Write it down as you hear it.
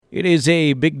It is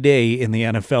a big day in the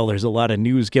NFL. There's a lot of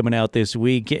news coming out this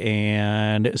week,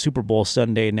 and Super Bowl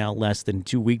Sunday now less than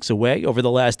 2 weeks away. Over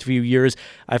the last few years,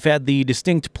 I've had the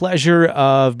distinct pleasure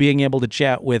of being able to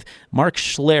chat with Mark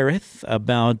Schlereth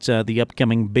about the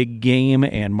upcoming big game,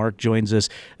 and Mark joins us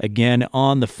again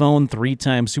on the phone,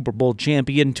 three-time Super Bowl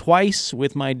champion, twice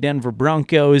with my Denver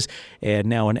Broncos, and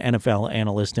now an NFL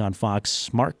analyst on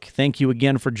Fox. Mark, thank you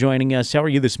again for joining us. How are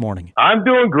you this morning? I'm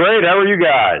doing great. How are you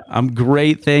guys? I'm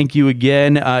great. Thank you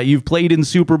again. You've played in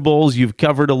Super Bowls. You've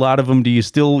covered a lot of them. Do you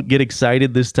still get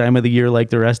excited this time of the year like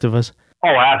the rest of us?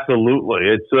 Oh, absolutely.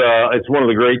 It's one of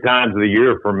the great times of the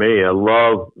year for me. I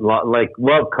love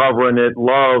covering it.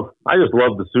 I just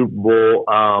love the Super Bowl.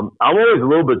 I'm always a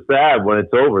little bit sad when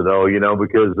it's over, though,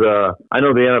 because I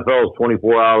know the NFL is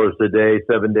 24 hours a day,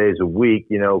 7 days a week,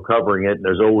 covering it. And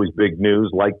there's always big news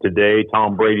like today,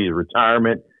 Tom Brady's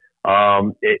retirement.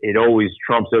 It always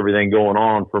trumps everything going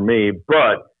on for me.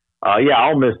 But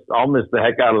I'll miss the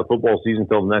heck out of the football season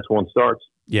until the next one starts.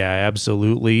 Yeah,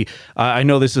 absolutely. I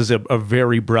know this is a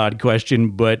very broad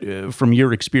question, but from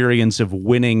your experience of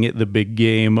winning the big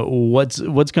game, what's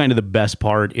kind of the best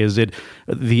part? Is it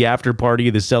the after party,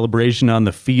 the celebration on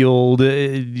the field,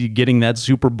 getting that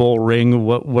Super Bowl ring?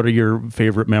 What are your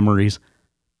favorite memories?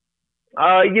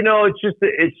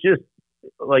 It's just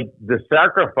like the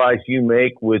sacrifice you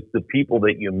make with the people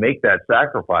that you make that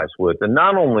sacrifice with, and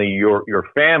not only your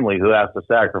family who has to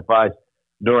sacrifice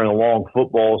during a long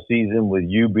football season with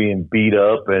you being beat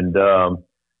up and out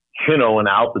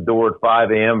the door at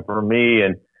 5 a.m. for me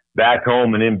and back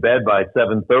home and in bed by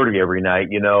 7:30 every night.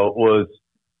 It was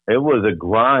a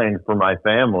grind for my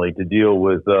family to deal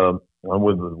with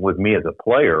me as a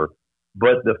player.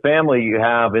 But the family you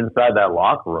have inside that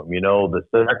locker room, the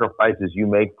sacrifices you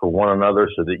make for one another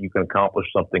so that you can accomplish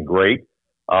something great,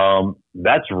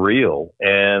 that's real.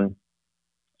 And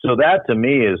so that to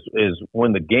me is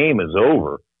when the game is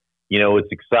over, it's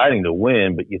exciting to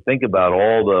win, but you think about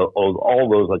all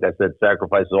those, like I said,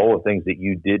 sacrifices, all the things that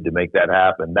you did to make that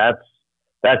happen. That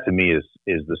to me is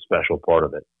the special part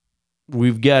of it.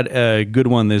 We've got a good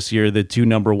one this year. The two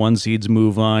number one seeds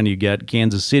move on. You got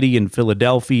Kansas City and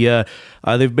Philadelphia.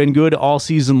 They've been good all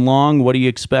season long. What do you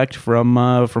expect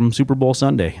from Super Bowl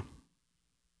Sunday?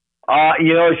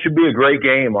 It should be a great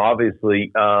game,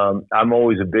 obviously. I'm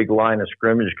always a big line of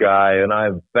scrimmage guy, and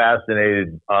I'm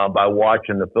fascinated by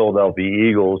watching the Philadelphia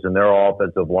Eagles and their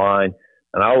offensive line.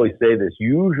 And I always say this,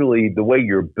 usually the way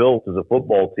you're built as a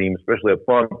football team, especially up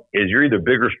front, is you're either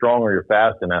big or strong or you're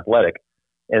fast and athletic.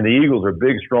 And the Eagles are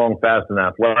big, strong, fast, and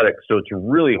athletic. So it's a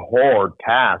really hard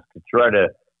task to try to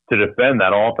defend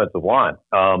that offensive line.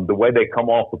 The way they come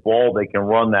off the ball, they can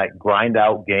run that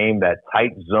grind-out game, that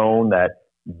tight zone, that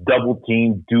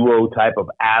double-team duo type of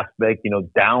aspect,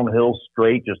 downhill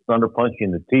straight, just thunder punch you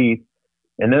in the teeth.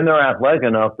 And then they're athletic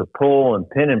enough to pull and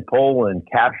pin and pull and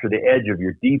capture the edge of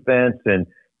your defense and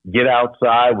get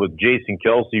outside with Jason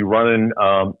Kelce running,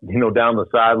 down the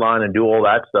sideline and do all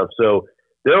that stuff. So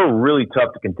they're really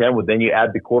tough to contend with. Then you add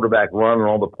the quarterback run and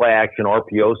all the play action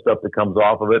RPO stuff that comes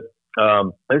off of it.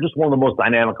 They're just one of the most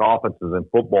dynamic offenses in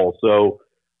football. So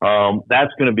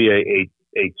that's going to be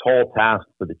a tall task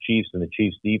for the Chiefs and the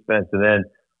Chiefs defense. And then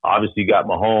obviously you got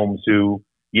Mahomes, who,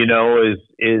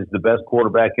 is the best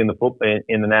quarterback in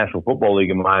the National Football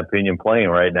League, in my opinion, playing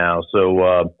right now.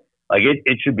 So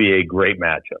it should be a great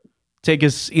matchup. Take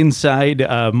us inside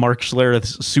Mark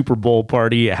Schlereth's Super Bowl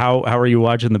party. How are you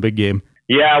watching the big game?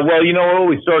 Yeah, well, it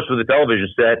always starts with a television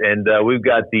set, and we've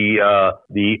got the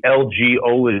LG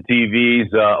OLED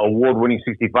TVs, award-winning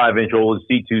 65-inch OLED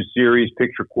C2 series.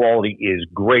 Picture quality is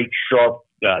great, sharp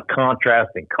contrast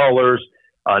and colors,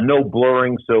 no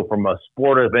blurring. So from a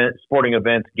sporting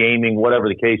events, gaming, whatever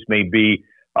the case may be,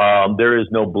 there is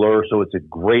no blur. So it's a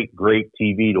great, great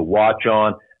TV to watch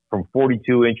on. From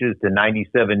 42 inches to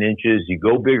 97 inches, you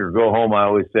go big or go home, I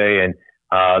always say, and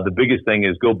the biggest thing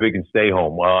is go big and stay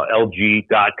home.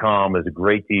 LG.com is a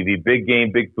great TV. Big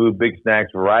game, big food, big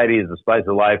snacks. Variety is the spice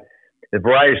of life. The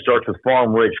variety starts with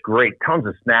Farm Rich. Great. Tons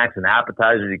of snacks and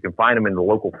appetizers. You can find them in the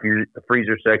local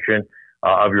freezer section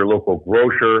of your local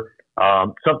grocer.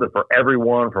 Something for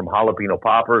everyone, from jalapeno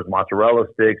poppers, mozzarella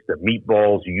sticks, to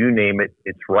meatballs, you name it.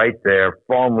 It's right there.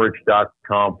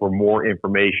 FarmRich.com for more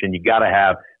information. You got to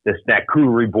have the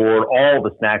snackery board, all the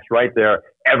snacks right there.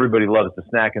 Everybody loves the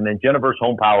snack. And then Jennifer's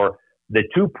Home Power, the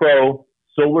 2 Pro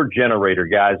solar generator,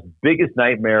 guys. Biggest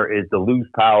nightmare is to lose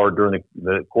power during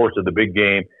the course of the big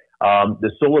game.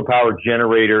 The solar power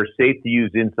generator, safe to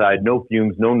use inside, no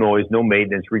fumes, no noise, no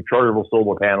maintenance, rechargeable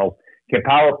solar panels, can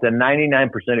power up to 99%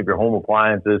 of your home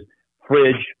appliances,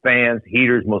 fridge, fans,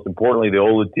 heaters, most importantly, the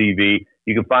OLED TV.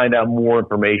 you can find out more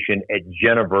information at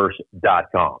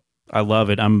Jenniverse.com. I love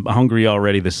it. I'm hungry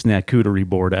already. The snackuterie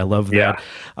board. I love that.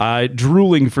 Yeah.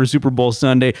 Drooling for Super Bowl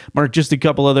Sunday. Mark, just a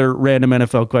couple other random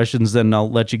NFL questions, then I'll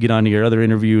let you get on to your other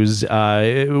interviews.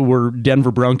 We're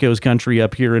Denver Broncos country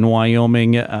up here in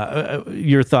Wyoming.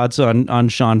 Your thoughts on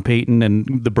Sean Payton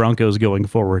and the Broncos going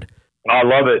forward? I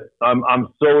love it. I'm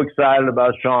so excited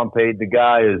about Sean Payton. The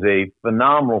guy is a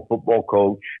phenomenal football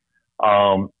coach.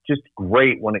 Just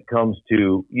great when it comes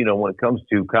to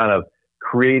kind of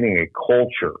creating a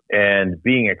culture and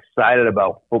being excited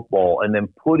about football and then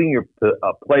putting your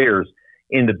players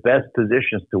in the best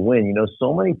positions to win.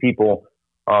 So many people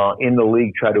in the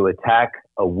league try to attack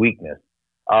a weakness.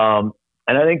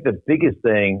 And I think the biggest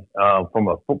thing from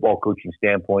a football coaching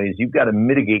standpoint is you've got to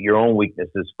mitigate your own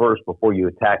weaknesses first before you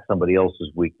attack somebody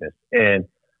else's weakness. And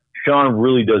Sean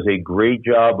really does a great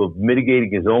job of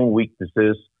mitigating his own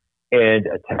weaknesses and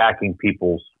attacking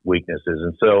people's weaknesses.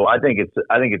 And so I think it's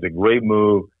a great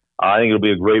move. I think it'll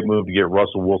be a great move to get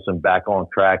Russell Wilson back on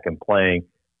track and playing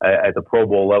at the Pro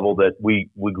Bowl level that we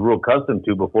grew accustomed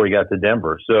to before he got to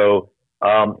Denver. So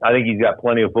I think he's got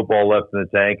plenty of football left in the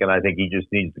tank, and I think he just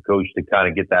needs the coach to kind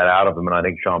of get that out of him, and I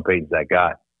think Sean Payton's that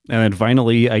guy. And then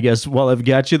finally, I guess, while I've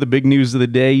got you, the big news of the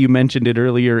day, you mentioned it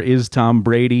earlier, is Tom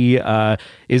Brady.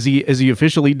 Is he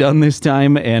officially done this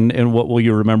time, and what will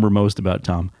you remember most about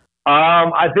Tom?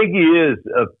 I think he is.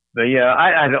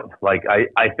 I don't like.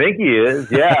 I think he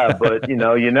is. Yeah, but you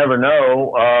never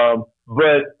know.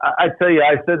 But I tell you,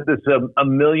 I said this a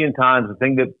million times. The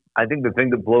thing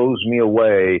that blows me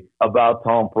away about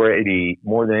Tom Brady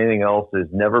more than anything else is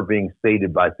never being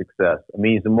sated by success. I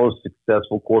mean, he's the most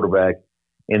successful quarterback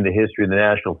in the history of the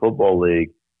National Football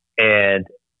League, and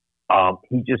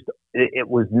that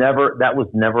was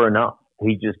never enough.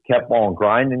 He just kept on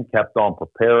grinding, kept on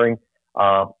preparing.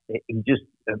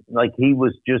 He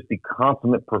was just the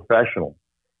consummate professional.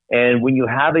 And when you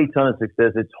have a ton of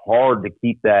success, it's hard to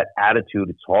keep that attitude.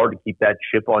 It's hard to keep that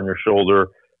chip on your shoulder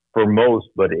for most,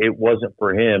 but it wasn't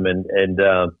for him. And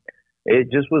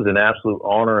it just was an absolute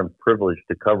honor and privilege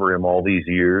to cover him all these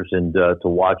years and to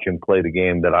watch him play the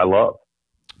game that I love.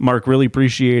 Mark, really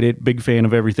appreciate it. Big fan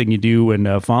of everything you do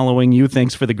and following you.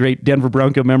 Thanks for the great Denver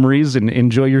Bronco memories, and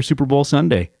enjoy your Super Bowl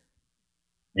Sunday.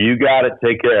 You got it.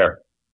 Take care.